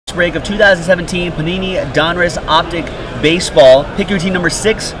break of 2017 Panini Donruss Optic Baseball. Pick your team number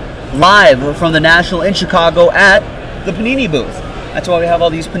 6 live from the National in Chicago at the Panini booth. That's why we have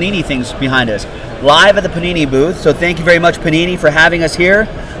all these Panini things behind us. Live at the Panini booth. So thank you very much, Panini, for having us here.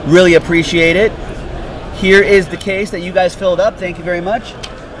 Really appreciate it. Here is the case that you guys filled up. Thank you very much.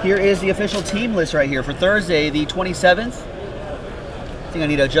 Here is the official team list right here for Thursday, the 27th. I think I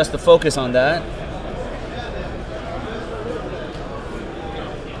need to adjust the focus on that.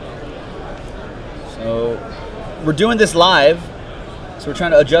 So we're doing this live, so we're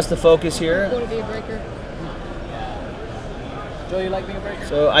trying to adjust the focus here. Want to be a breaker? Joe, you like being a breaker?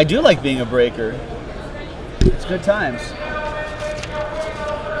 So I do like being a breaker. It's good times.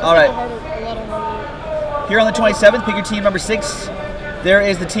 All right. Here on the 27th, pick your team number 6. There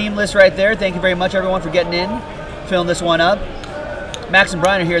is the team list right there. Thank you very much, everyone, for getting in, filling this one up. Max and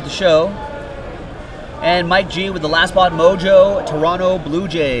Brian are here at the show. And Mike G with the Last Spot Mojo, Toronto Blue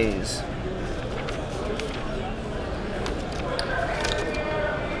Jays.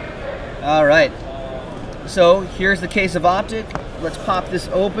 All right, so here's the case of Optic. Let's pop this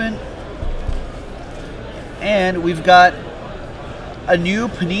open. And we've got a new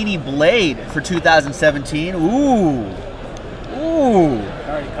Panini Blade for 2017. Ooh. Ooh.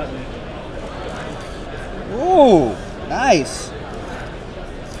 Already cut me. Ooh, nice.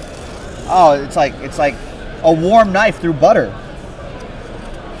 Oh, it's like a warm knife through butter.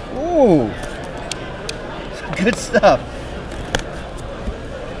 Ooh. Good stuff.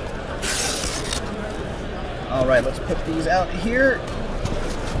 All right, let's put these out here.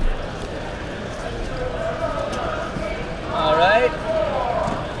 All right.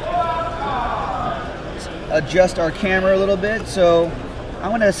 Let's adjust our camera a little bit. So I'm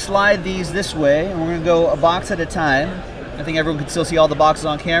going to slide these this way, and we're going to go a box at a time. I think everyone can still see all the boxes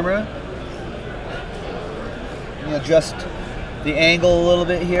on camera. I'm going to adjust the angle a little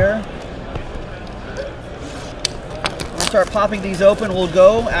bit here. We'll start popping these open. We'll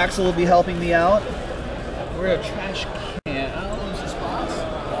go. Axel will be helping me out. We're a trash can. I don't lose the spots.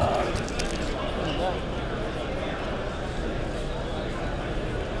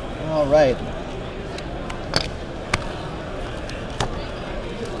 All right.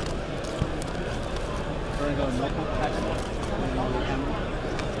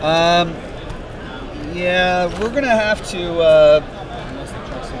 Yeah, we're gonna have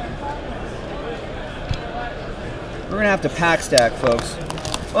to pack stack, folks.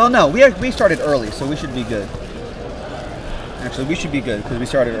 Well, no, we started early, so we should be good. Actually, we should be good because we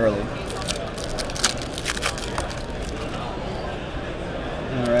started early.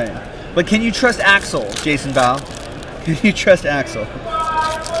 All right. But can you trust Axel, Jason Bow? Can you trust Axel? You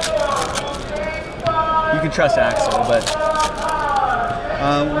can trust Axel, but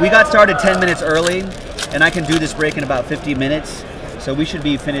we got started 10 minutes early, and I can do this break in about 50 minutes, so we should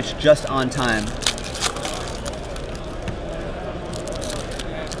be finished just on time.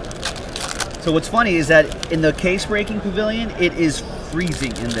 So what's funny is that in the case breaking pavilion, it is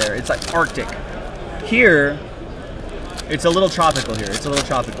freezing in there. It's like Arctic. Here, it's a little tropical here. It's a little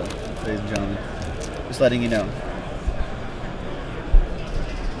tropical, ladies and gentlemen. Just letting you know.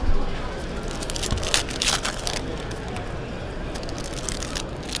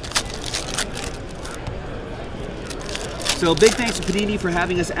 So big thanks to Panini for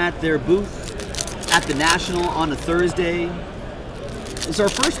having us at their booth at the National on a Thursday. It's our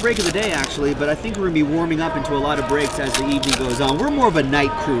first break of the day, actually, but I think we're going to be warming up into a lot of breaks as the evening goes on. We're more of a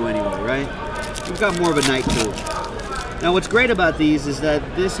night crew anyway, right? We've got more of a night crew. Now, what's great about these is that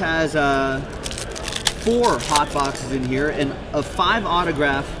this has 4 hot boxes in here, and a 5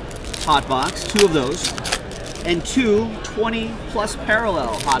 autograph hot box, 2 of those, and 2 20-plus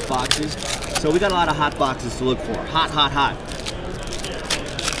parallel hot boxes. So we got a lot of hot boxes to look for. Hot, hot, hot.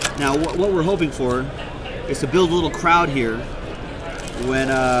 Now, what we're hoping for is to build a little crowd here when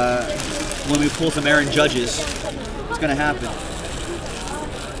we pull some Aaron Judges. It's going to happen.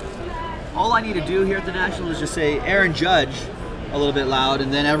 All I need to do here at the National is just say Aaron Judge a little bit loud,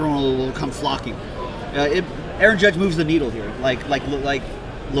 and then everyone will come flocking. Aaron Judge moves the needle here, like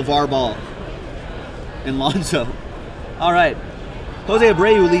LeVar Ball and Lonzo. All right. Jose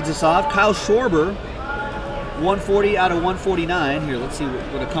Abreu leads us off. Kyle Schwarber, 140 out of 149. Here, let's see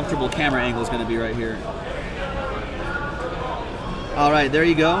what a comfortable camera angle is going to be right here. All right, there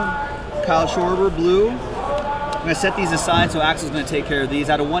you go. Kyle Schwarber, blue. I'm going to set these aside, so Axel's going to take care of these.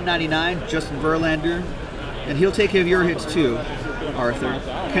 Out of 199, Justin Verlander. And he'll take care of your hits too, Arthur.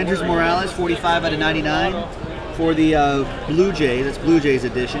 Kendrys Morales, 45 out of 99 for the Blue Jays. That's Blue Jays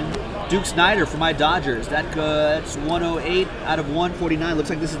edition. Duke Snider for my Dodgers. That's 108 out of 149. Looks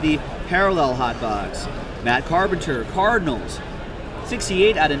like this is the parallel hot box. Matt Carpenter, Cardinals.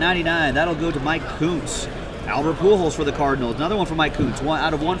 68 out of 99. That'll go to Mike Kuntz. Albert Pujols for the Cardinals. Another one for Mike Kuntz. 1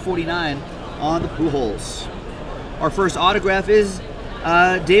 out of 149 on the Pujols. Our first autograph is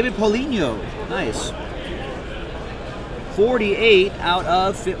David Paulinho. Nice.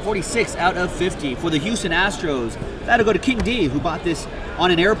 46 out of 50 for the Houston Astros. That'll go to King D, who bought this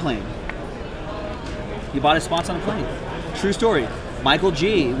on an airplane. He bought his spots on a plane. True story. Michael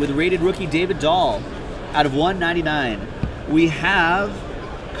G with rated rookie David Dahl out of 199. We have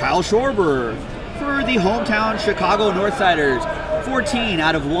Kyle Schwarber for the hometown Chicago Northsiders. 14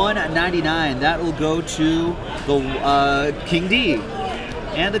 out of 199. That will go to the King D.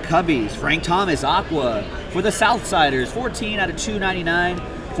 And the Cubbies. Frank Thomas, Aqua for the Southsiders. 14 out of 299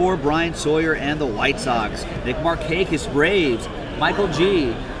 for Brian Sawyer and the White Sox. Nick Markakis, Braves. Michael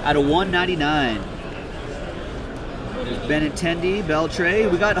G out of 199. There's Benintendi, Beltre.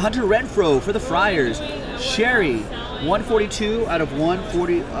 We got Hunter Renfroe for the Friars. Sherry, 142 out of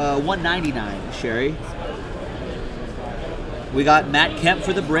 199. Sherry. We got Matt Kemp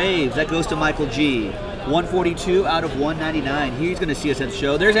for the Braves. That goes to Michael G. 142 out of 199. He's going to see us at the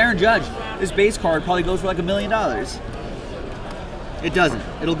show. There's Aaron Judge. This base card probably goes for like $1 million. It doesn't.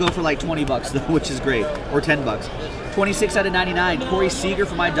 It'll go for like 20 bucks though, which is great. Or 10 bucks. 26 out of 99. Corey Seager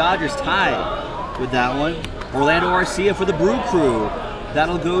for my Dodgers. Ty with that one. Orlando Arcia for the Brew Crew.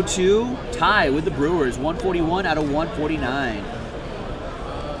 That'll go to Ty with the Brewers. 141 out of 149.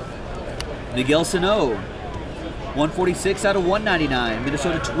 Miguel Sano. 146 out of 199.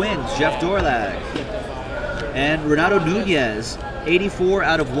 Minnesota Twins. Jeff Dorlack. And Renato Nunez. 84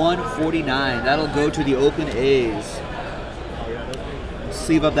 out of 149. That'll go to the Oakland A's.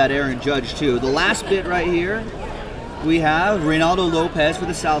 Sleeve up that Aaron Judge too. The last bit right here, we have Reynaldo Lopez for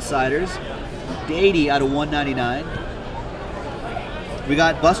the Southsiders. 80 out of 199. We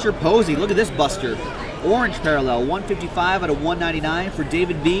got Buster Posey. Look at this Buster. Orange parallel. 155 out of 199 for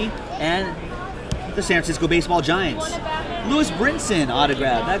David B. and the San Francisco Baseball Giants. Lewis Brinson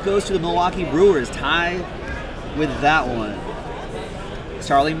autograph. That goes to the Milwaukee Brewers. Tie with that one.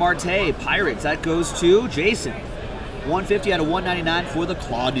 Starling Marte, Pirates. That goes to Jason. 150 out of 199 for the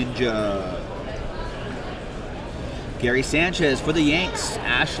Claw Ninja. Gary Sanchez for the Yanks.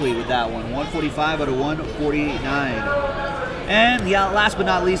 Ashley with that one. 145 out of 149. And yeah, last but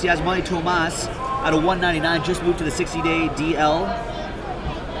not least, Yasmani Tomas out of 199. Just moved to the 60-day DL.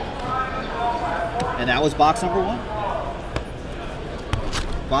 And that was box number 1.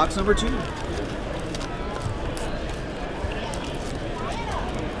 Box number 2.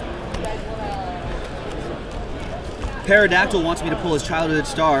 Pterodactyl wants me to pull his childhood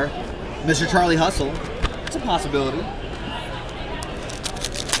star, Mr. Charlie Hustle. It's a possibility.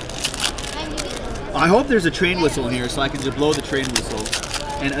 I hope there's a train whistle in here so I can just blow the train whistle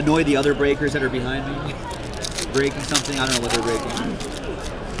and annoy the other breakers that are behind me. Breaking something, I don't know what they're breaking.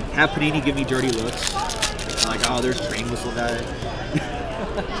 Have Panini give me dirty looks. Like, oh, there's train whistle guy.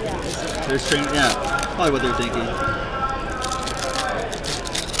 There's train, yeah, probably what they're thinking.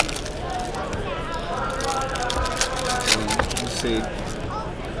 Let's see.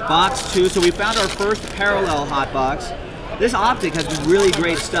 Box 2, so we found our first parallel hot box. This Optic has been really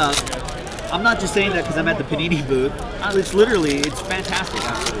great stuff. I'm not just saying that because I'm at the Panini booth. It's literally, it's fantastic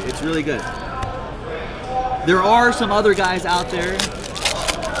actually. It's really good. There are some other guys out there.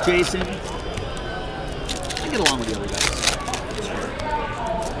 Jason. I get along with the other guys.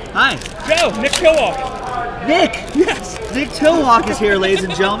 Hi. Joe, Nick Kilwalk. Nick! Yes. Nick Tillwalk is here, ladies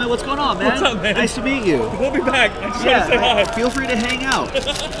and gentlemen. What's going on, man? What's up, man? Nice to meet you. We'll be back. I just want to say hi. Feel free to hang out.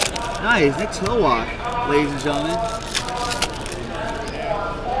 Nice, Nick Tillwalk, ladies and gentlemen.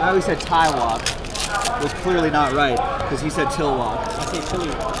 I always said Tywalk. Was clearly not right, because he said Tillwalk. I say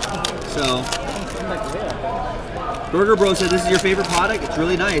Tillwalk. So, Burger Bro said this is your favorite product. It's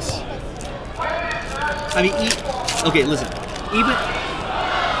really nice. I mean, okay, listen. Even,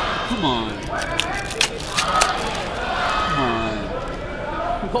 come on.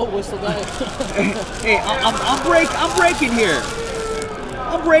 Go whistle that. Hey, I'm breaking here.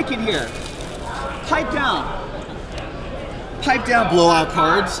 I'm breaking here. Pipe down. Pipe down, blowout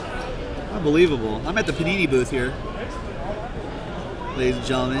cards. Unbelievable. I'm at the Panini booth here. Ladies and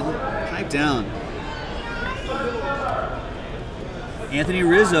gentlemen, pipe down. Anthony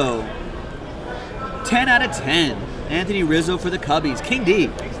Rizzo. 10 out of 10. Anthony Rizzo for the Cubbies. King D.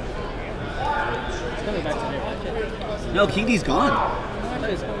 It's coming back today. No, King D's gone.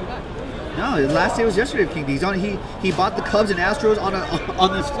 No, his last day was yesterday of King D. He bought the Cubs and Astros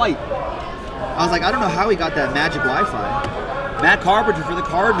on this flight. I was like, I don't know how he got that magic Wi-Fi. Matt Carpenter for the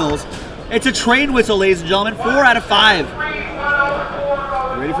Cardinals. It's a train whistle, ladies and gentlemen. 4 out of 5. You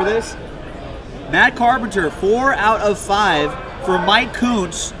ready for this? Matt Carpenter, 4 out of 5 for Mike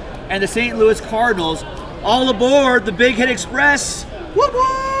Kuntz and the St. Louis Cardinals. All aboard the Big Hit Express. Whoop,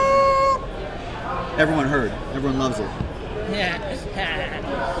 whoop. Everyone heard. Everyone loves it.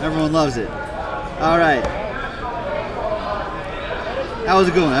 Everyone loves it. All right. That was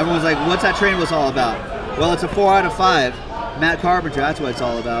a good one. Everyone's like, what's that train whistle all about? Well, it's a 4 out of 5. Matt Carpenter, that's what it's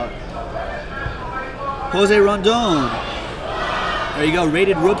all about. Jose Rondon. There you go,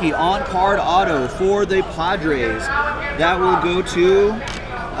 rated rookie on-card auto for the Padres. That will go to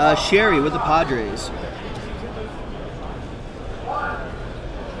Sherry with the Padres.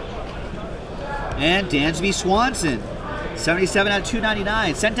 And Dansby Swanson, 77 out of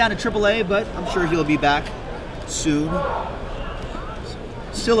 299. Sent down to AAA, but I'm sure he'll be back soon.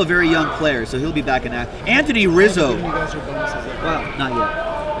 Still a very young player, so he'll be back in that. Anthony Rizzo. Well, not yet.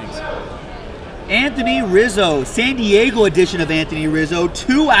 Thanks. Anthony Rizzo, San Diego edition of Anthony Rizzo,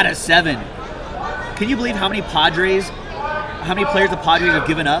 2 out of 7. Can you believe how many players the Padres have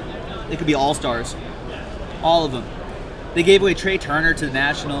given up? They could be all-stars. All of them. They gave away Trey Turner to the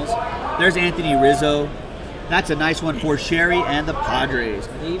Nationals. There's Anthony Rizzo. That's a nice one for Sherry and the Padres.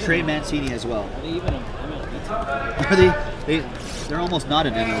 Trey Mancini as well. Are they even an MLB team? Are they? They're almost not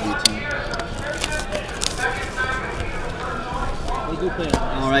an MLB team. They do play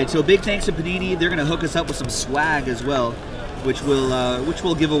on. All right, so big thanks to Panini. They're going to hook us up with some swag as well, which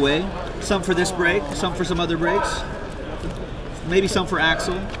we'll give away. Some for this break, some for some other breaks. Maybe some for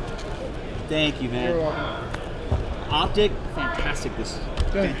Axel. Thank you, man. You're welcome. Optic, fantastic. This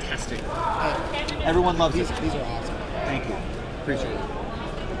Good. fantastic. Everyone loves These it. are awesome. Thank you. Appreciate it.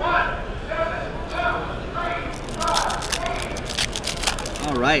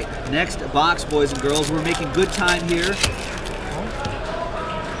 All right, next box, boys and girls. We're making good time here.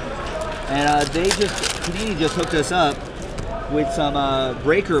 And Panini just hooked us up with some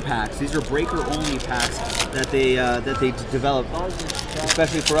breaker packs. These are breaker-only packs that they developed,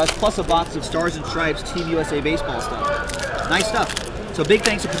 especially for us, plus a box of Stars and Stripes Team USA baseball stuff. Nice stuff. So big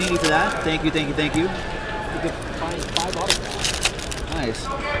thanks to Panini for that. Thank you, thank you, thank you. You could find 5 autographs. Nice.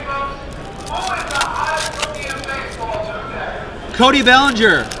 Cody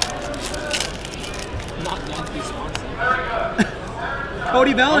Bellinger. Not Jaspys Swanson.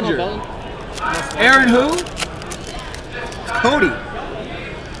 Cody Bellinger. Aaron who? It's Cody.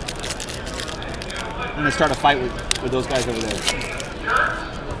 I'm going to start a fight with those guys over there.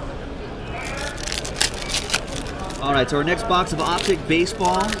 All right, so our next box of Optic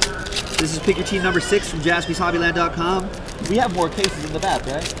Baseball. This is Pick Your Team number 6 from JaspysHobbyland.com. We have more cases in the back,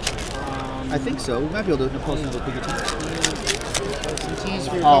 right? I think so. We might be able to post another Pick Your Team. Some teas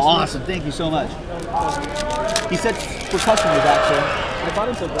for your Oh, customers. awesome. Thank you so much. He said for customers, actually. I bought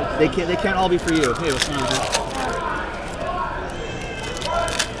him some books. They can't all be for you. Hey, what's going on, man?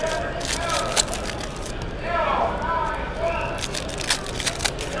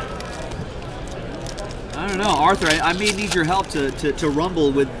 I don't know, Arthur. I may need your help to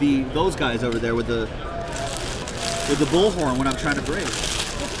rumble with those guys over there with the bullhorn when I'm trying to break.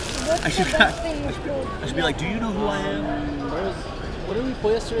 I should be like, do you know who I am? What did we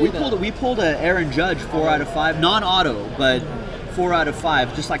pull yesterday? We pulled a Aaron Judge 4 out of 5, non-auto, but 4 out of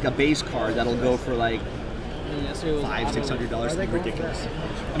 5, just like a base card that'll go for like $500-600. Something ridiculous.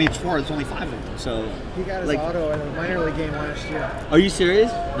 I mean, it's only 5 of them, so. He got his like, auto in a minor league game last year. Are you serious?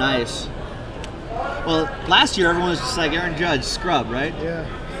 Nice. Well, last year everyone was just like Aaron Judge, scrub, right? Yeah.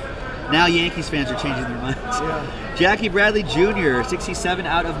 Now Yankees fans are changing their minds. Yeah. Jackie Bradley Jr., 67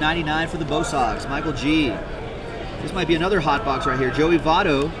 out of 99 for the Bo Sox. Michael G. This might be another hot box right here. Joey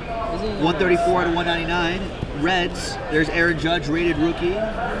Votto, 134 out of 199. Reds. There's Aaron Judge, rated rookie.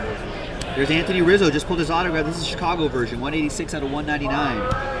 There's Anthony Rizzo, just pulled his autograph. This is Chicago version, 186 out of 199.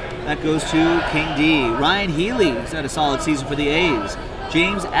 That goes to King D. Ryan Healy, he's had a solid season for the A's.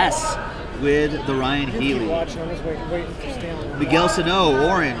 James S. with the Ryan You Healy. keep watching. I'm just waiting for Stanley. Miguel Sano,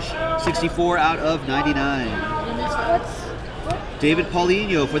 orange, 64 out of 99. David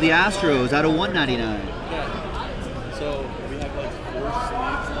Paulinho for the Astros, out of 199. So we have like 4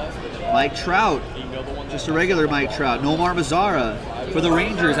 sleeves left. Mike Trout, just a regular Mike Trout. Nomar Mazara for the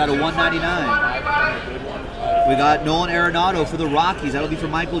Rangers, out of 199. We got Nolan Arenado for the Rockies. That'll be for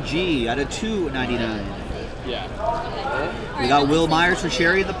Michael G, out of 299. Yeah. We got Will Myers for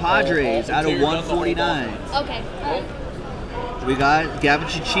Sherry and the Padres, out of 149. Okay. We got Gavin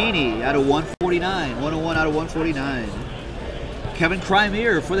Cicchini, out of 149. 101 out of 149. Kevin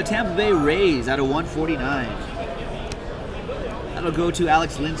Kreimer for the Tampa Bay Rays, out of 149. That'll go to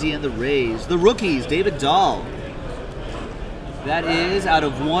Alex Lindsay and the Rays. The rookies, David Dahl. That is out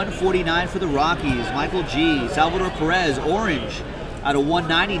of 149 for the Rockies. Michael G. Salvador Perez, orange, out of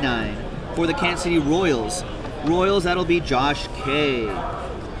 199 for the Kansas City Royals. Royals, that'll be Josh K.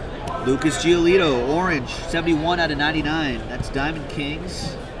 Lucas Giolito, orange, 71 out of 99. That's Diamond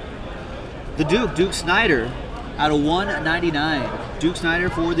Kings. The Duke Snyder, out of 199. Duke Snyder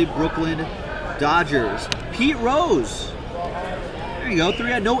for the Brooklyn Dodgers. Pete Rose. There you go.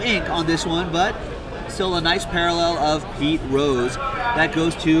 No ink on this one, but still a nice parallel of Pete Rose. That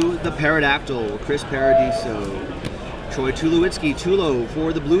goes to the Pterodactyl, Chris Paradiso. Troy Tulowitzki, Tulo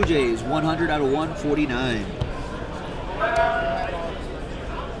for the Blue Jays, 100 out of 149.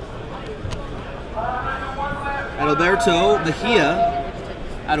 Adalberto Mejia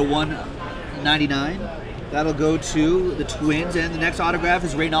out of 199. That'll go to the Twins, and the next autograph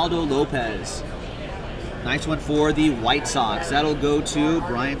is Reynaldo Lopez. Nice one for the White Sox. That'll go to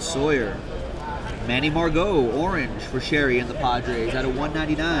Brian Sawyer. Manny Margot, orange for Sherry and the Padres out of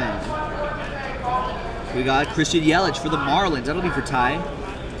 199. We got Christian Yelich for the Marlins. That'll be for Ty,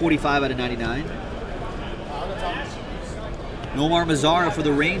 45 out of 99. Nomar Mazara for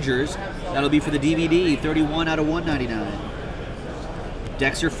the Rangers. That'll be for the DVD, 31 out of 199.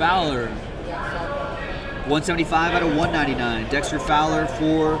 Dexter Fowler, 175 out of 199. Dexter Fowler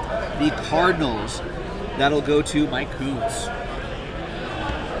for the Cardinals. That'll go to Mike Koontz.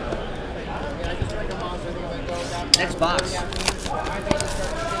 Next box.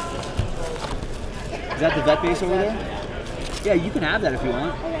 Is that the vet base over there? Yeah, you can have that if you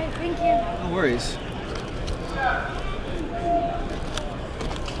want. Okay, thank you. No worries.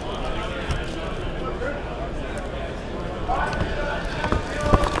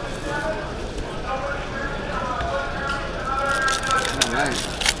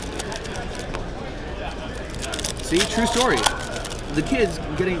 See, true story. The kid's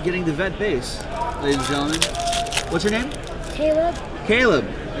getting the vet base, ladies and gentlemen. What's your name? Caleb. Caleb.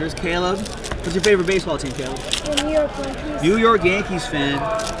 There's Caleb. What's your favorite baseball team, Caleb? The New York Yankees. New York Yankees fan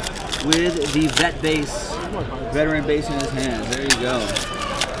with the vet base, veteran base in his hand. There you go.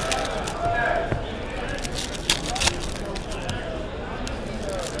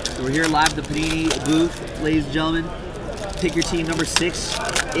 So we're here live at the Panini booth, ladies and gentlemen. Pick your team number 6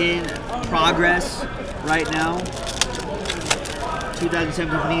 in progress right now.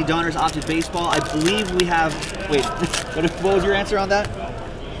 2017 Panini Donruss Optic Baseball. I believe we have. Wait, what was your answer on that?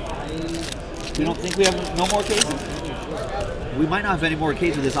 We don't think we have no more cases? We might not have any more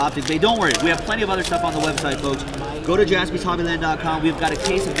cases of this Optic Bay. Don't worry, we have plenty of other stuff on the website, folks. Go to JaspysHobbyland.com. We've got a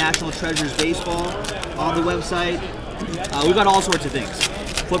case of National Treasures Baseball on the website. We've got all sorts of things.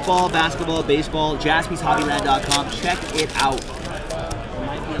 Football, basketball, baseball, JaspysHobbyland.com. Check it out.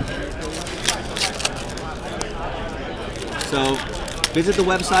 So visit the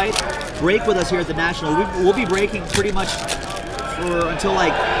website. Break with us here at the National. We'll be breaking pretty much until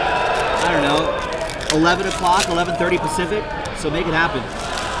like, I don't know, 11 o'clock, 11:30 Pacific. So make it happen.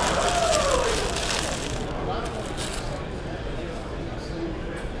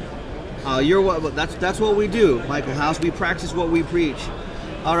 That's what we do, Michael House. We practice what we preach.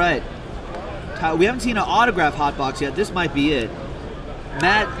 All right. We haven't seen an autograph hot box yet. This might be it.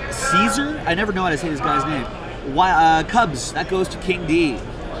 Matt Caesar? I never know how to say this guy's name. Cubs. That goes to King D.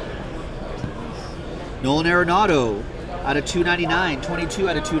 Nolan Arenado out of 299. 22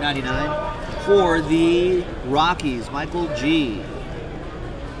 out of 299 for the Rockies. Michael G.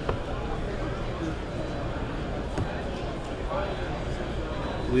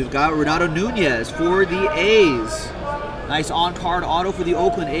 We've got Renato Nunez for the A's. Nice on-card auto for the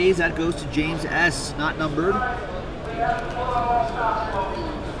Oakland A's. That goes to James S. Not numbered.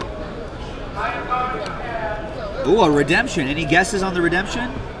 Ooh, a redemption. Any guesses on the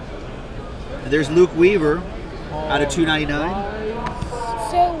redemption? And there's Luke Weaver out of 299.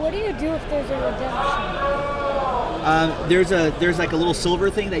 So what do you do if there's a redemption? There's like a little silver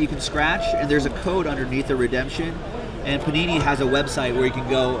thing that you can scratch, and there's a code underneath the redemption. And Panini has a website where you can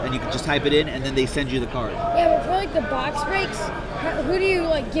go and you can just type it in, and then they send you the card. Yeah, but for like the box breaks, who do you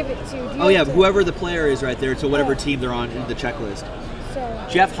like give it to? Oh yeah, whoever the player is right there, to whatever team they're on in the checklist. So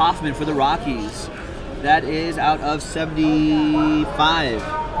Jeff Hoffman for the Rockies. That is out of 75.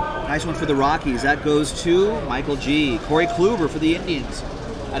 Nice one for the Rockies. That goes to Michael G. Corey Kluber for the Indians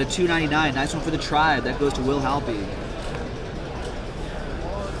out of 299. Nice one for the Tribe. That goes to Will Halpy.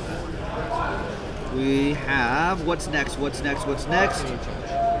 We have, what's next? Is that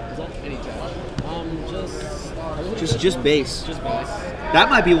any charge? Just base. Just base. That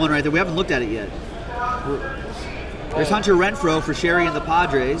might be one right there. We haven't looked at it yet. There's Hunter Renfroe for Sherry and the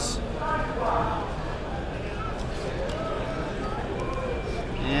Padres.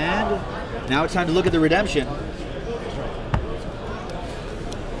 And now it's time to look at the redemption.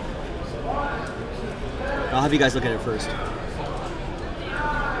 I'll have you guys look at it first.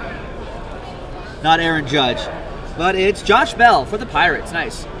 Not Aaron Judge. But it's Josh Bell for the Pirates.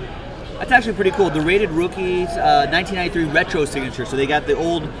 Nice. That's actually pretty cool. The rated rookies, 1993 retro signature. So they got the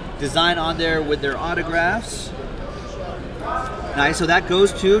old design on there with their autographs. Nice. So that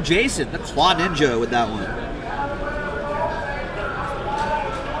goes to Jason, the Claw Ninja, with that one.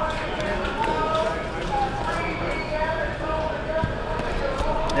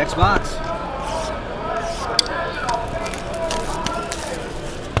 Next box.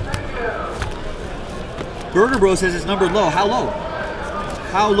 Burger Bro says it's numbered low. How low?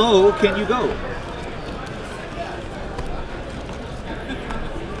 How low can you go?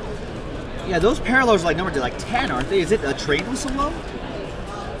 Yeah, those parallels are like numbered to like 10, aren't they? Is it a train with so low?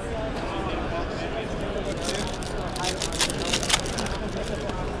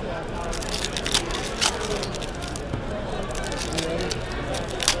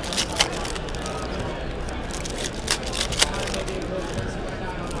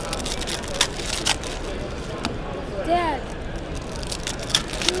 Dad,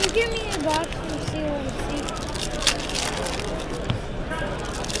 can you give me a box and see what I see?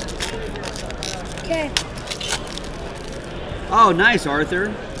 Okay. Oh, nice,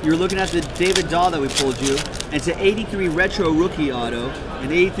 Arthur. You're looking at the David Dahl that we pulled you. And it's an 83 retro rookie auto.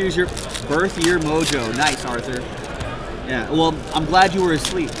 And 83 is your birth year mojo. Nice, Arthur. Yeah, well, I'm glad you were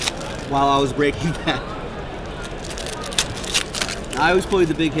asleep while I was breaking that. I always pull you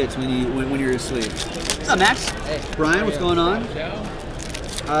the big hits when you're asleep. What's up, Max? Hey. Brian, what's going on?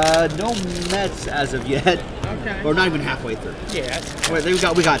 No Mets as of yet. Okay. Or not even halfway through. Yeah. Wait, we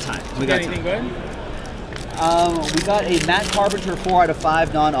got time. We got Anything time. good? We got a Matt Carpenter 4 out of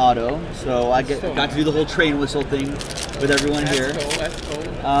 5 non-auto, so I got to do the whole train whistle thing with everyone here. Cool. That's cool.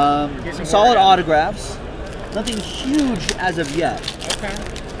 Some solid autographs. Nothing huge as of yet.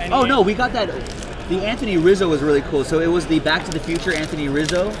 Okay. Oh no, we got that. The Anthony Rizzo was really cool. So it was the Back to the Future Anthony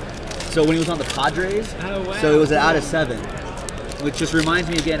Rizzo. So when he was on the Padres, Oh, wow. so it was an out of 7. Which just reminds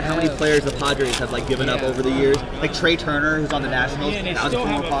me again how many players the Padres have like given up over the years. Like Trey Turner, who's on the Nationals, Yeah, and they that was a still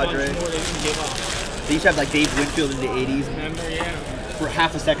former have a bunch Padre. more they can give up. They used to have like Dave Winfield in the 80s Remember, yeah. for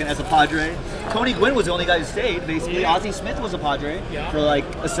half a second as a Padre. Tony Gwynn was the only guy who stayed, basically. Yeah. Ozzie Smith was a Padre Yeah. for like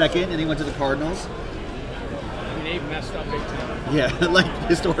a second, and he went to the Cardinals. I mean, they've messed up big time. Yeah, like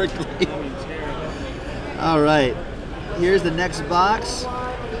historically. I mean, terrible. All right, here's the next box.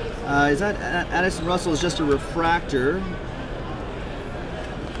 Is that Addison Russell is just a refractor.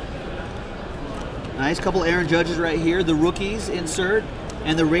 Nice, couple Aaron Judges right here. The rookies insert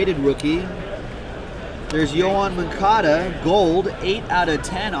and the rated rookie. There's Yohan Moncada, gold, 8 out of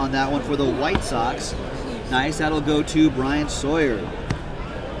 10 on that one for the White Sox. Nice, that'll go to Brian Sawyer.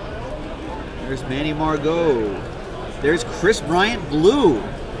 There's Manny Margot. There's Chris Bryant, blue.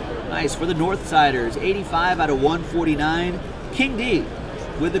 Nice, for the Northsiders, 85 out of 149. King D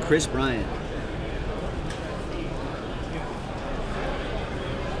with the Chris Bryant.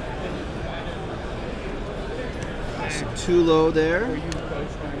 Some Tulo there.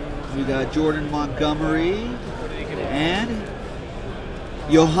 We got Jordan Montgomery and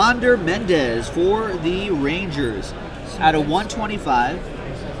Yohander Mendez for the Rangers out of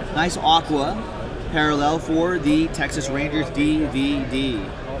 125. Nice aqua parallel for the Texas Rangers DVD.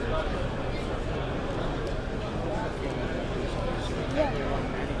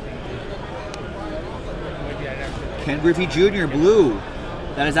 Ken Griffey Jr. blue.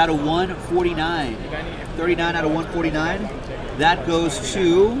 That is out of 149. 39 out of 149. That goes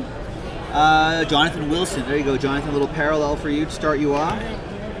to Jonathan Wilson. There you go, Jonathan. A little parallel for you to start you off.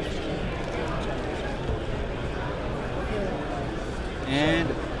 And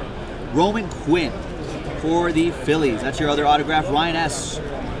Roman Quinn for the Phillies. That's your other autograph. Ryan S.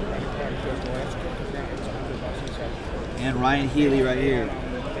 And Ryan Healy right here.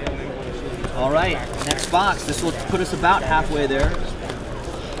 All right, next box. This will put us about halfway there.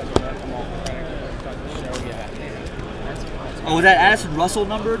 Oh, was that Addison Russell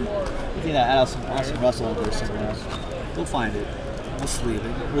numbered? I think that Addison Russell is there somewhere. We'll find it. We'll sleeve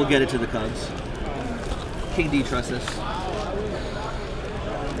it. We'll get it to the Cubs. King D, trust us.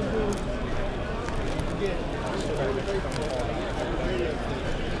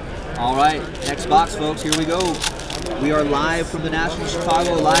 All right, next box, folks. Here we go. We are live from the National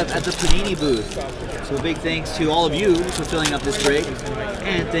Chicago, live at the Panini booth. So a big thanks to all of you for filling up this break,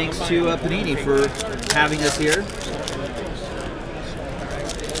 and thanks to Panini for having us here.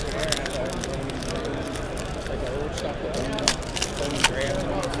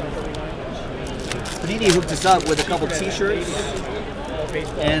 Panini hooked us up with a couple T-shirts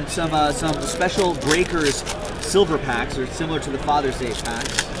and some special Breakers silver packs, or similar to the Father's Day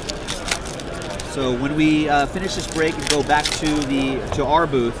packs. So when we finish this break and go back to our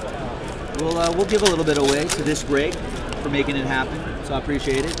booth, we'll give a little bit away to this break for making it happen. So I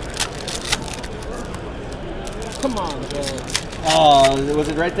appreciate it. Come on, bro. Oh, was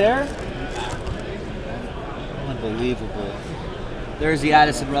it right there? Unbelievable. There's the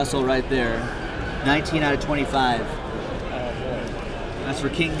Addison Russell right there. 19 out of 25. That's for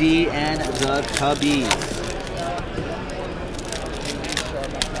King D and the Cubbies.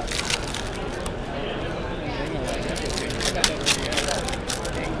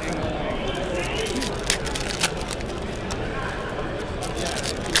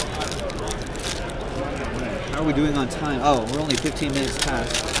 How are we doing on time? Oh, we're only 15 minutes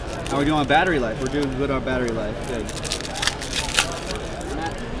past. How are we doing on battery life? We're doing good on battery life. Good.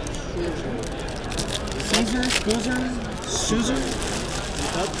 Caesar?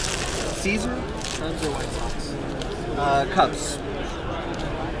 Caesar? Cubs or White Sox? Cubs.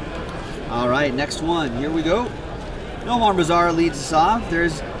 All right, next one. Here we go. Nomar Mazara leads us off.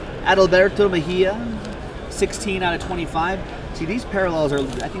 There's Adalberto Mejia, 16 out of 25. See, these parallels are,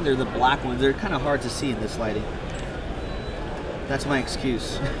 I think they're the black ones. They're kind of hard to see in this lighting. That's my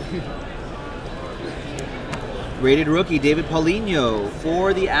excuse. Rated rookie, David Paulinho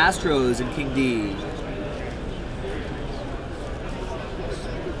for the Astros and King D.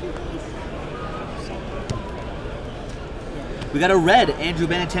 We got a red, Andrew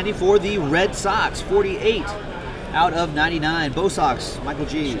Benintendi for the Red Sox, 48 out of 99. Bo Sox, Michael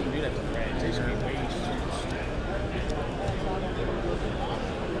G.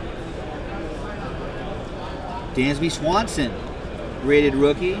 Dansby Swanson, rated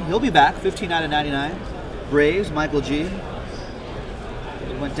rookie. He'll be back, 15 out of 99. Braves, Michael G.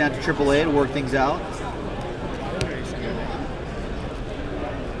 Went down to AAA to work things out.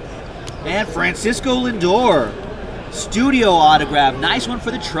 And Francisco Lindor, studio autograph. Nice one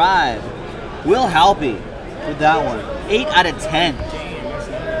for the Tribe. Will Halpy with that one. 8 out of 10.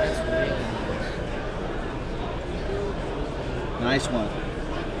 Nice one.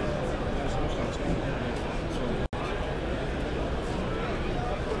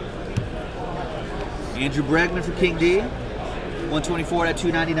 Andrew Bregman for King D, 124 out of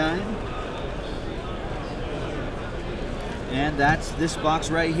 299. And that's this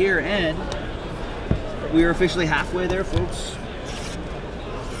box right here. And we are officially halfway there, folks.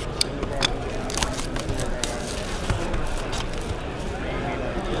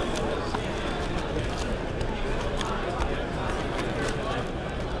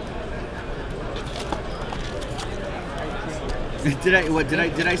 Did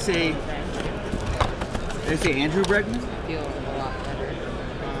I say? Did I say Andrew Bregman? Feel a lot better.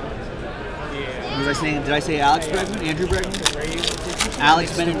 Was I saying? Did I say Alex Bregman? Andrew Bregman?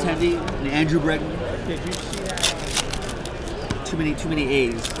 Alex Benintendi and Andrew Bregman. Did you see that? Too many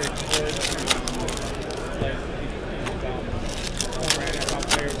A's.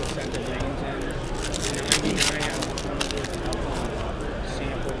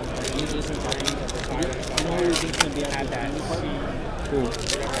 Cool.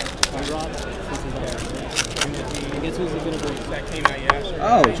 Guess who's gonna go? That came out yesterday.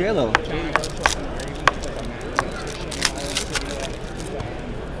 Oh, J-Lo.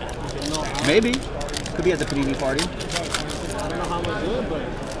 Maybe. Could be at the Panini party. I don't know how much good, but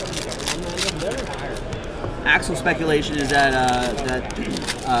I'm not better. Actual speculation is that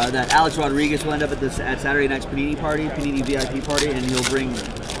that Alex Rodriguez will end up at Saturday night's Panini party, Panini VIP party, and he'll bring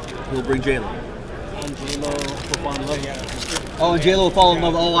J-Lo. And J-Lo will fall in love. Oh, and J-Lo will fall in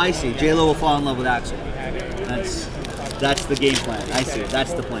love. Oh, I see. J-Lo will fall in love with Axel. That's the game plan. I see.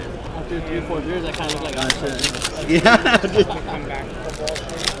 That's the plan. After 3-4 beers, I kind of look like yeah. Come back.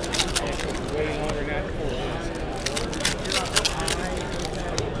 Way longer than that.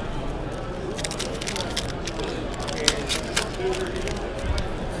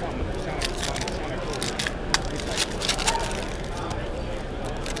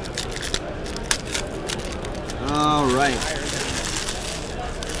 All right.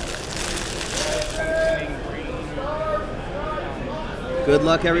 Good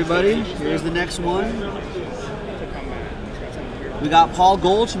luck, everybody. Here's the next one. We got Paul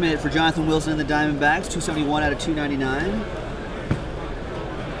Goldschmidt for Jonathan Wilson and the Diamondbacks, 271 out of 299.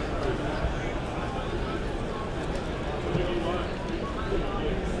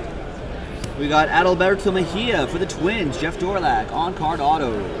 We got Adalberto Mejia for the Twins, Jeff Dorlack, on-card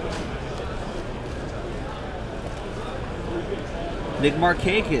auto. Nick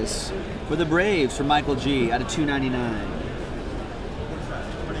Markakis for the Braves for Michael G out of 299.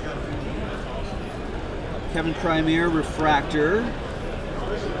 Kevin Kreimer, refractor.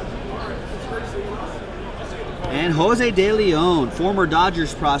 And Jose De Leon, former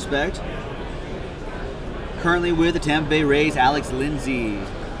Dodgers prospect. Currently with the Tampa Bay Rays, Alex Lindsay.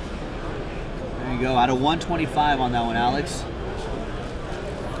 go. Out of 125 on that one, Alex.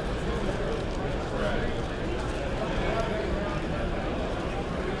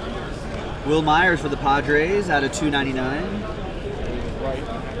 Will Myers for the Padres out of 299.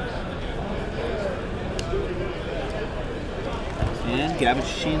 And Gavin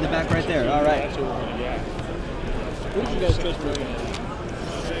Sheen in the back right there. All right. Who did you guys choose for?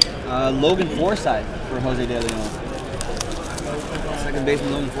 Logan Forsythe for Jose De Leon. Second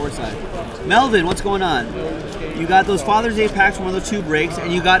baseman Logan Forsythe. Melvin, what's going on? You got those Father's Day packs from one of the 2 breaks,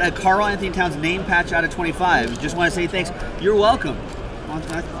 and you got a Carl Anthony Towns name patch out of 25. Just want to say thanks. You're welcome.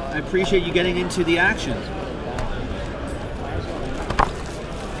 I appreciate you getting into the action.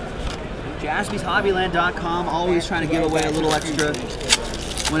 JaspysHobbyland.com, always trying to give away a little extra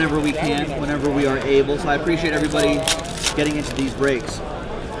whenever we can, whenever we are able. So I appreciate everybody getting into these breaks.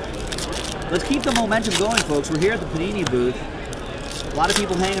 Let's keep the momentum going, folks. We're here at the Panini booth. A lot of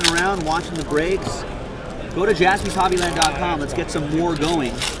people hanging around, watching the breaks. Go to JaspysHobbyland.com. Let's get some more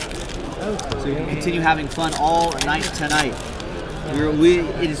going, so we can continue having fun all night tonight.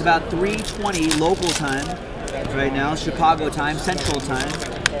 It is about 3:20 local time right now, Chicago time, Central time,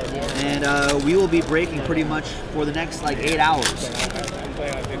 and we will be breaking pretty much for the next like 8 hours.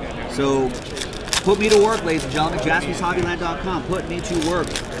 So put me to work, ladies and gentlemen. JaspysHobbyland.com. Put me to work.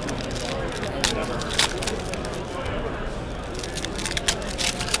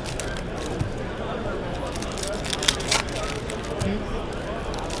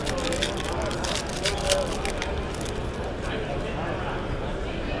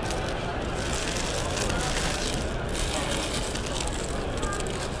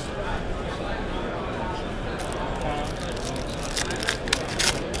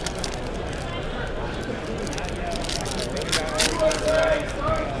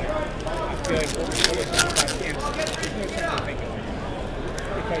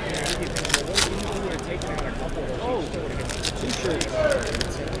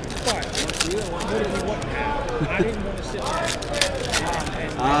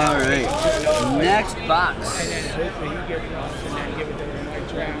 All right, next box.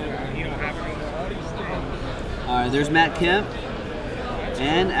 All right, there's Matt Kemp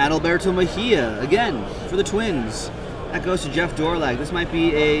and Adalberto Mejia again for the Twins. That goes to Jeff Dorlag. This might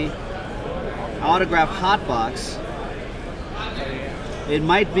be a autograph hot box. It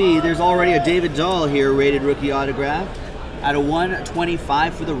might be. There's already a David Dahl here, rated rookie autograph out of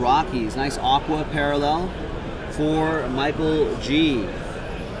 125 for the Rockies. Nice aqua parallel for Michael G.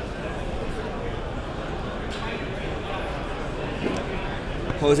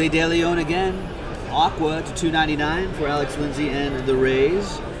 Jose De Leon again, aqua to 299 for Alex Lindsay and the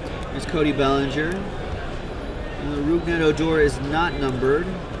Rays. There's Cody Bellinger. And the Rougned Odor is not numbered.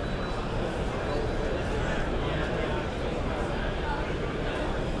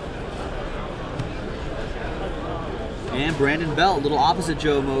 And Brandon Belt, little opposite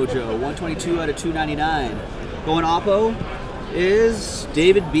Joe Mojo, 122 out of 299. Going oppo is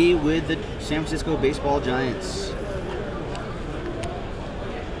David B. with the San Francisco Baseball Giants.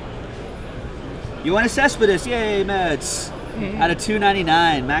 You want a Cespedes? Yay, Mets. Out of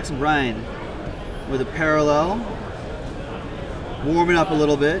 299, Max and Brian with a parallel. Warming up a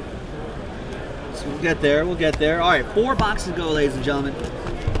little bit. So we'll get there, we'll get there. All right, 4 boxes to go, ladies and gentlemen.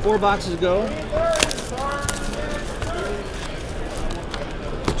 4 boxes to go.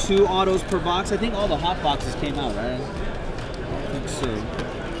 2 autos per box. I think all the hot boxes came out, right? I think so.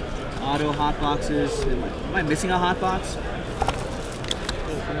 Auto hot boxes. Am I missing a hot box?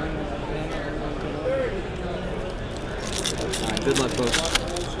 All right, good luck, folks.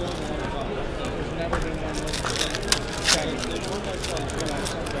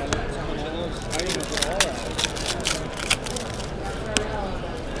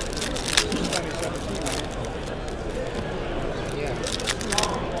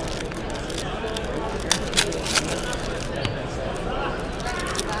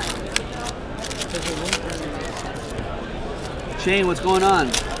 Shane, what's going on?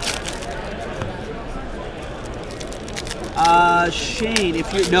 Shane,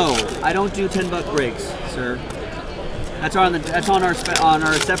 if you no, I don't do $10 breaks, sir. That's on our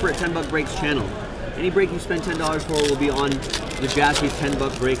separate $10 breaks channel. Any break you spend $10 for will be on the Jaspys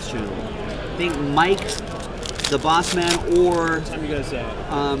 $10 breaks channel. I think Mike, the Boss Man, or What time you guys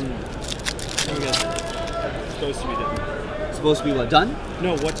supposed to be done? Supposed to be what, done?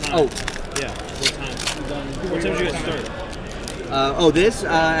 No, what time? Oh, yeah, what time? What time did you guys start? this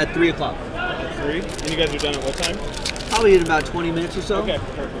at 3 o'clock. At 3? And you guys are done at what time? Probably in about 20 minutes or so. Okay,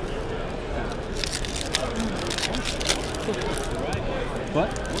 perfect. What?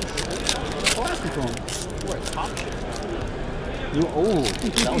 Oh, that's the phone. Oh,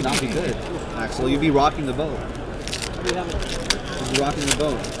 that would not be good. Axel, you'd be rocking the boat. You'd be rocking the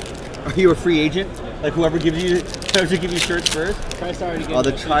boat. Are you a free agent? Like whoever gives you shirts first? TriStar already gave Oh,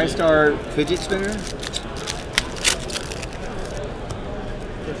 the me a TriStar fidget spinner?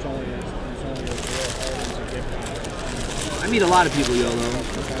 There's only a gift card. I meet a lot of people, YOLO.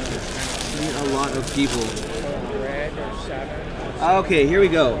 I meet a lot of people. Red or 7. Okay, here we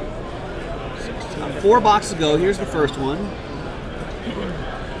go. 4 boxes ago. Here's the first one.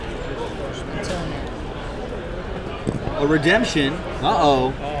 A redemption.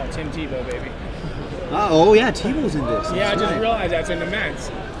 Uh-oh. Oh, Tim Tebow, baby. Uh-oh, yeah, Tebow's in this. Yeah, I That's just right. realized that's in the Mets.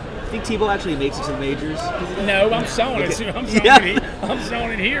 I think Tebow actually makes it to the majors. No, I'm selling it. I'm selling, Yeah. it. I'm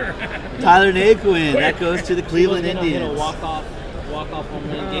selling it here. Tyler Naquin. That goes to the Cleveland Hit a Indians. walk-off home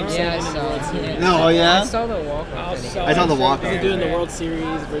run game Yeah, I 7 in the saw World it. Series. No, oh yeah? I saw the walk-off. I saw the walk-off. They're doing the World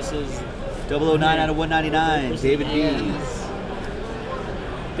Series versus 009 out of 199. David B.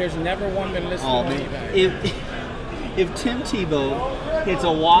 There's never one been listed Oh on man, eBay. if Tim Tebow hits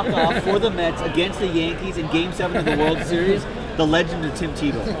a walk-off for the Mets against the Yankees in Game 7 of the World Series, the legend of Tim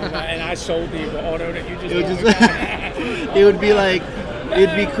Tebow. And I sold the auto that you just It would bought. just, it would be like,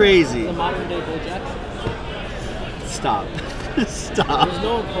 it'd be crazy. The modern day Bo Jackson. Stop. There's Stop.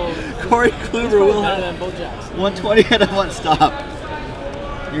 no Corey Kluber will better have than Bo Jackson. 120 and a 1 stop.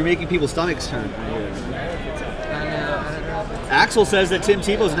 You're making people's stomachs turn. I don't know. Axel says that Tim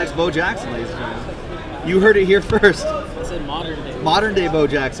Tebow's the next Bo Jackson, ladies and gentlemen. You heard it here first. I said modern day. Modern day Bo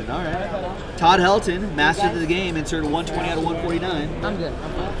Jackson. All right. Todd Helton, master of the game, inserted 120 out of 149. I'm good.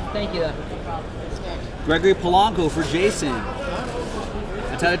 I'm fine. Thank you, though. Gregory Polanco for Jason.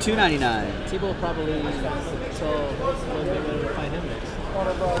 That's out of 299. Tebow probably so when they're going to find him next.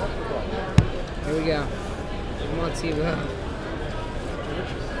 Here we go. Come on, Tebow.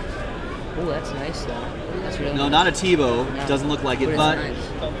 Oh, that's nice, though. That's really No, nice. not a Tebow. Doesn't look like it, but nice.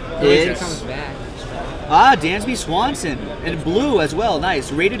 it's comes back. Dansby Swanson and blue as well.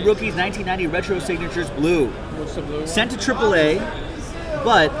 Nice. Rated rookies 1990 retro signatures blue. What's the blue one? Sent to AAA,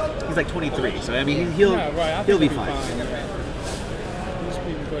 but he's like 23, so I mean he'll Yeah, right. I he'll be think fine. He's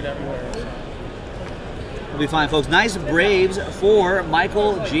been good everywhere. So. He'll be fine, folks. Nice Braves for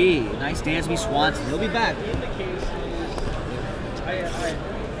Michael G. Nice Dansby Swanson. He'll be back.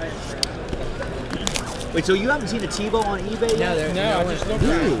 Wait, so you haven't seen a Tebow on eBay yet? No, I just looked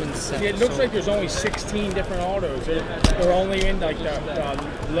at it. It looks like there's only 16 different autos. They're only in like the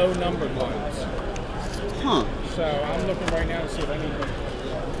low numbered ones. Huh. So I'm looking right now to see if anybody.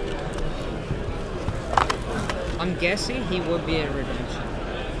 I'm guessing he would be a redemption.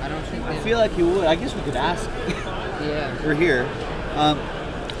 I don't think I that. feel like you would. I guess we could ask. Yeah. We're here. Huh.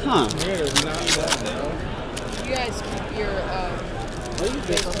 Yeah, there's not one. You guys keep your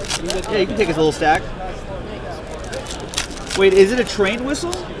Yeah, you can take his little stack. Wait, is it a train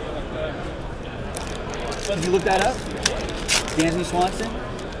whistle? Did you look that up? Dansby Swanson?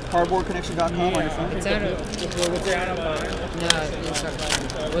 Cardboardconnection.com on your phone? It's out of. What's it out of mine? No, it's not.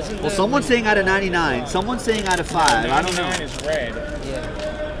 Wasn't Well, the- someone's saying out of 99. Someone's saying out of 5. I don't know. 99 is red. Yeah.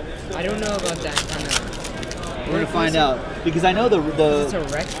 I don't know about that kind of. We're gonna find out because I know It's a the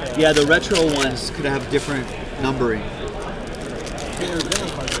retro. yeah the retro ones could have different numbering.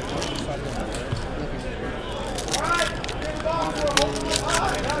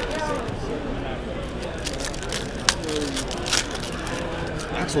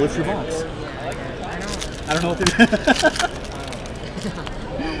 Axel, what's your box? I don't know what they're.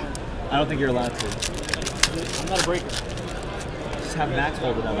 I don't think you're allowed to. I'm not a breaker. Just have Max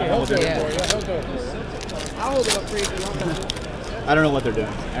hold it up. I don't know what they're doing. I'll hold it up for you if you want to. I don't know what they're doing.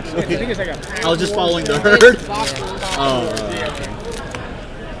 I think Actually, it's like a I was just following the It's herd. boxers. Oh.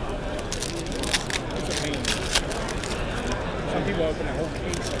 It's a pain. Some people open a whole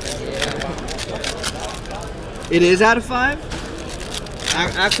case like that. It is out of 5?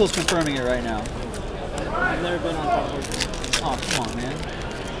 Axel's confirming it right now. I've never been on top of it. Oh, come on, man.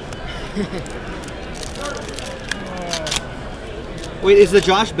 Wait, is the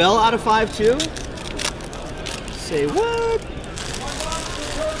Josh Bell out of 5 too? Say what?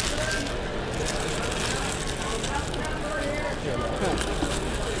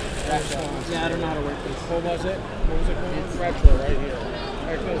 Yeah, I don't know how to work this. What was it? What was it called? Retro right here.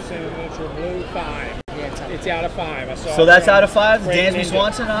 Retro signature blue 5. Yeah, It's out of 5. I saw So it that's from out of 5? Frank Dansby Ninja.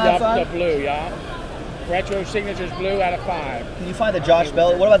 Swanson out of 5? The blue, yeah. Retro signatures blue out of 5. Can you find the Josh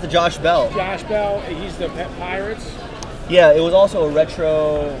Bell? What about the Josh Bell? Josh Bell, he's the Pirates. Yeah, it was also a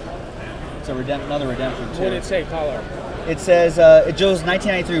retro. It's a another redemption What did too. it say color? It says it shows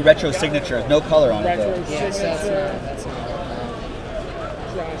 1993 retro signature. No color on it Retro though. Yes, signature. that's not.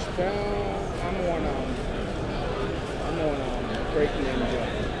 Josh Bell. I'm going on Break Ninja.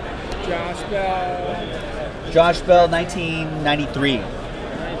 Josh Bell. Josh Bell, 1993.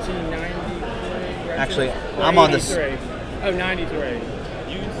 1993. Actually, Retro- I'm on this. 83. Oh, 93.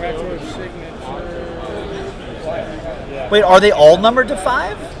 Retro signature. Wait, are they all numbered to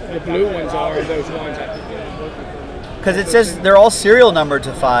 5? The blue ones are those ones. Because it says they're all serial numbered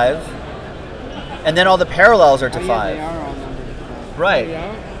to 5, and then all the parallels are to 5. They are all numbered. Right,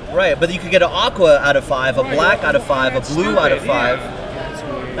 Yeah. right. But you could get an aqua out of 5, a black out of 5, a blue out of 5.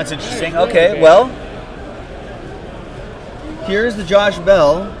 That's interesting. Okay, well, here's the Josh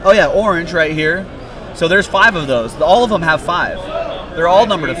Bell. Oh yeah, orange right here. So there's 5 of those. All of them have 5. They're all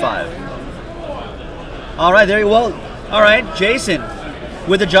numbered to 5. All right, there you go. All right, Jason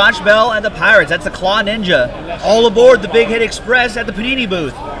with the Josh Bell and the Pirates. That's the Claw Ninja. All aboard the Big Hit Express at the Panini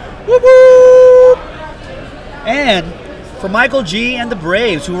booth. Whoop whoop! And for Michael G and the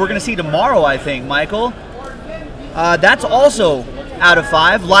Braves, who we're going to see tomorrow, I think, Michael. That's also out of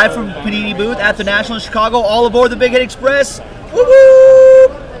 5, live from Panini booth at the National in Chicago. All aboard the Big Hit Express. Whoop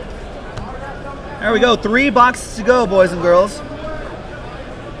whoop! There we go. 3 boxes to go, boys and girls.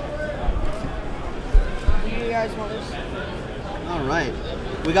 You guys want this? All right.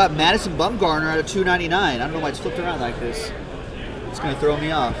 We got Madison Bumgarner at a $2.99. I don't know why it's flipped around like this. It's going to throw me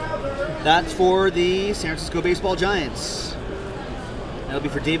off. That's for the San Francisco Baseball Giants. That'll be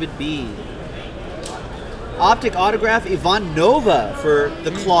for David B. Optic autograph Ivan Nova for the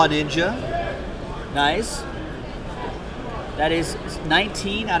Claw Ninja. Nice. That is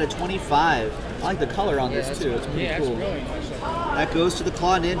 19 out of 25. I like the color on this too. It's pretty cool. Really nice. That goes to the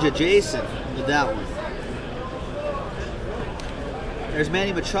Claw Ninja. Jason with that one. There's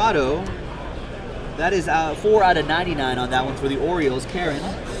Manny Machado. That is 4 out of 99 on that one for the Orioles. Karen.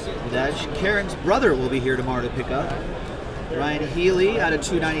 Karen's brother will be here tomorrow to pick up. Ryan Healy out of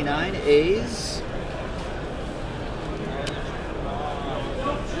 299. A's.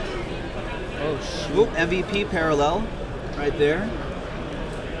 Oh, shoot. Oop, MVP parallel right there.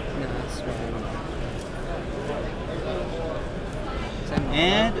 No, that's right.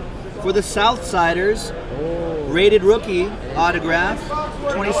 And for the Southsiders, rated rookie autograph,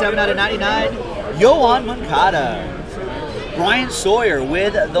 27 out of 99, Yohan Moncada. Brian Sawyer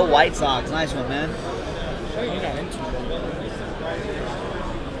with the White Sox. Nice one, man.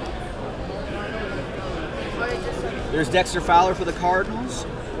 There's Dexter Fowler for the Cardinals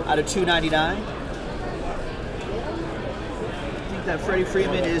out of 299. I think that Freddie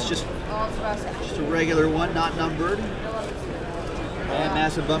Freeman is just a regular one, not numbered. And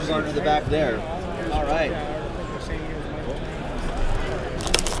Massive Bumgarner in the back there. All right.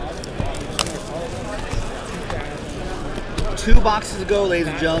 Two boxes to go, ladies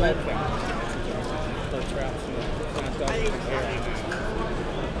and gentlemen.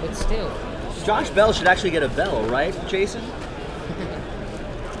 But still. Josh Bell should actually get a bell, right, Jason?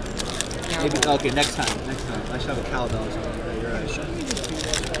 Maybe, okay, next time. Next time. I should have a cowbell or something. Okay, you're right.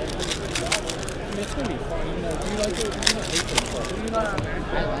 It's going to be fun.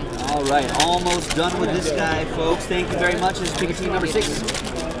 All right, almost done with this guy, folks. Thank you very much. This is Pikachu number 6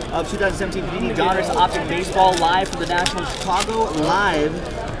 of 2017 Panini Donruss Optic Baseball, live from the National in Chicago, live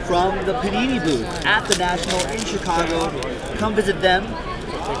from the Panini booth at the National in Chicago. Come visit them.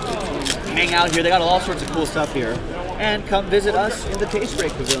 Hang out here. They got all sorts of cool stuff here. And come visit us in the Taste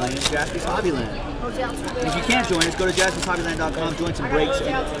Break Pavilion in Jaspys Hobbyland. And if you can't join us, go to JaspysHobbyland.com, join some breaks,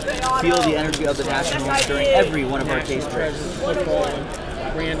 and feel the energy of the National during every one of our Taste Breaks. Football,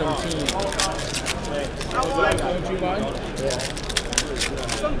 random team. Don't you mind?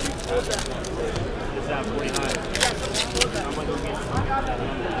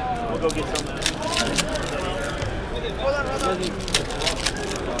 We'll go get some.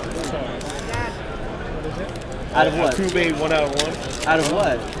 Out of what? Altuve, 1 out of 1. Out of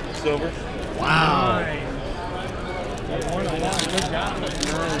what? Silver. Wow.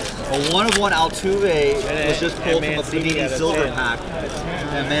 A 1 of 1 Altuve was just pulled from a Panini silver pack.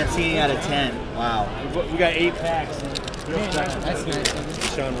 And Mancini out of 10. Wow. We got 8 packs. That's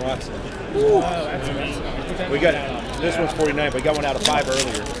nice. Sean Watson. We got this one's 49, but we got one out of 5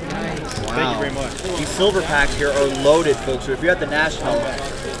 earlier. Nice. Wow. Thank you very much. These silver packs here are loaded, folks. So if you're at the National,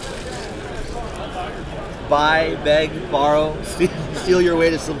 buy, beg, borrow, steal your way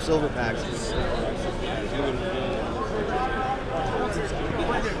to some silver packs.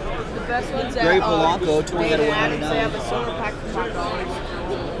 The best ones Gary Polanco, 20 out of 199. They have a silver pack for $5.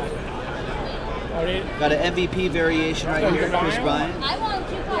 Got an MVP variation right here, Chris Bryant.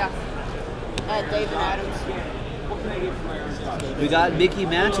 Yeah. David Adams. We got Mickey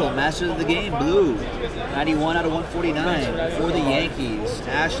Mantle, Master of the Game, blue. 91 out of 149 for the Yankees.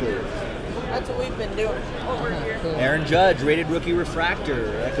 Ashley. That's what we've been doing over here. Cool. Aaron Judge, rated rookie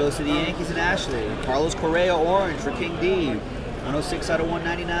refractor. That goes to the Yankees and Ashley. Carlos Correa, orange for King D. 106 out of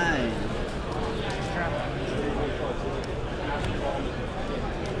 199.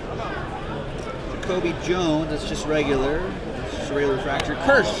 Jacoby Jones, that's just regular. That's just a regular refractor.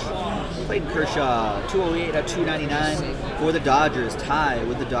 Clayton Kershaw, 208 out of 299 for the Dodgers. Tie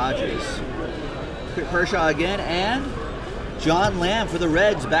with the Dodgers. Kershaw again, and John Lamb for the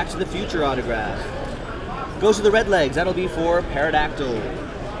Reds. Back to the Future autograph. Goes to the Red Legs. That'll be for Pterodactyl.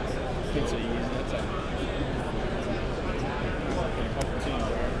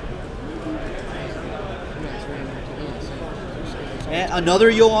 And another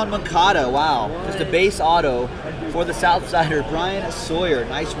Yohan Moncada. Wow. Just a base auto for the Southsider. Brian Sawyer.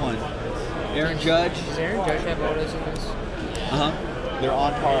 Nice one. Aaron Judge. Does Aaron Judge have autos in this? They're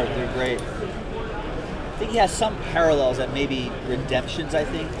on card. They're great. I think he has some parallels that may be redemptions, I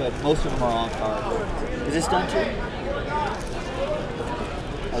think, but most of them are on card. Is this done too?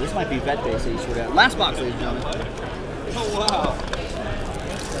 Oh, this might be vet base that you sort out. Last box, ladies and gentlemen. Oh, wow.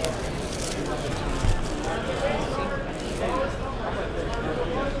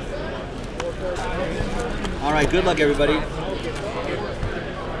 All right, good luck, everybody.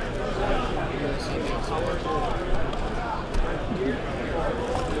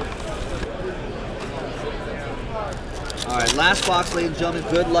 All right, last box, ladies and gentlemen.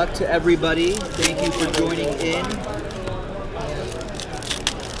 Good luck to everybody. Thank you for joining in.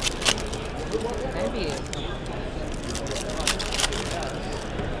 Maybe.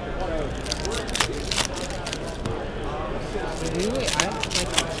 Really, I don't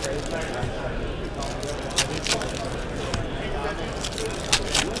like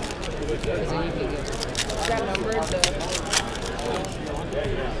Got numbered.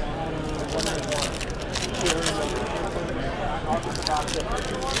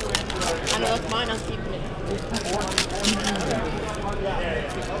 I know that's mine. I'm keeping it.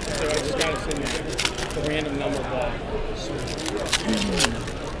 So I just got to send the random number ball.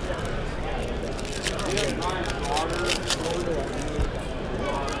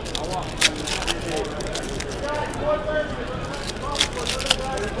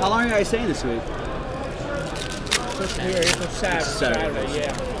 How long are you guys staying this week? We're here for Saturday,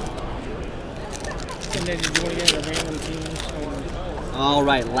 yeah. And then you want to get in a random team. All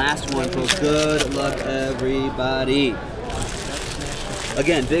right, last one, folks. Good luck, everybody.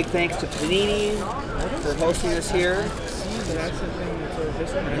 Again, big thanks to Panini for hosting us here,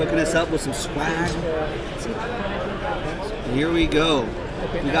 hooking us up with some swag. And here we go.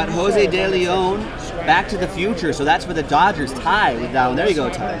 We got Jose De Leon, Back to the Future. So that's for the Dodgers. Tie with that one. There you go,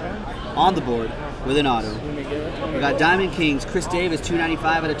 Ty. On the board with an auto. We got Diamond Kings, Chris Davis,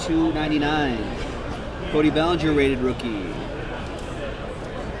 295 out of 299. Cody Bellinger, rated rookie.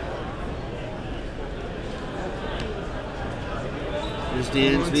 There's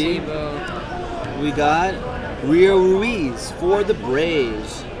Dansby. We got Rio Ruiz for the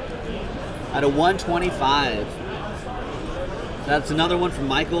Braves out of 125. That's another one from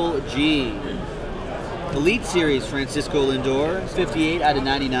Michael G. Elite Series, Francisco Lindor, 58 out of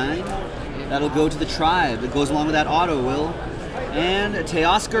 99. That'll go to the Tribe. It goes along with that auto, Will. And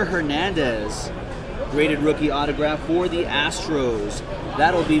Teoscar Hernandez, graded rookie autograph for the Astros.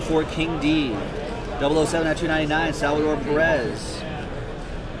 That'll be for King D. 007 out of 299, Salvador Perez.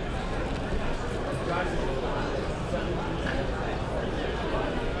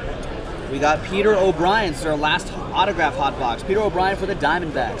 We got Peter O'Brien. This is our last autograph hot box. Peter O'Brien for the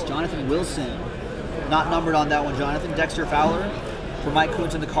Diamondbacks. Jonathan Wilson. Not numbered on that one, Jonathan. Dexter Fowler for Mike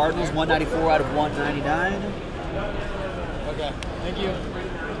Kuntz and the Cardinals. 194 out of 199. Okay, thank you.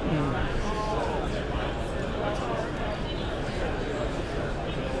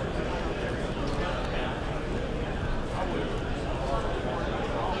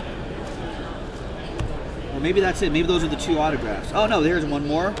 Or maybe that's it. Maybe those are the two autographs. Oh, no, there's one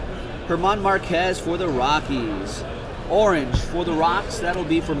more. Herman Marquez for the Rockies. Orange for the Rocks. That'll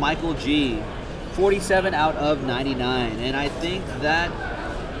be for Michael G. 47 out of 99. And I think that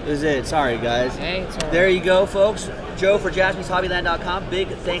is it. Sorry, guys. Hey, it's all right. There you go, folks. Joe for JaspysHobbyland.com. Big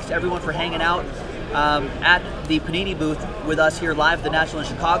thanks to everyone for hanging out at the Panini booth with us here live at the National in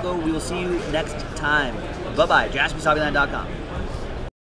Chicago. We will see you next time. Bye-bye. JaspysHobbyland.com.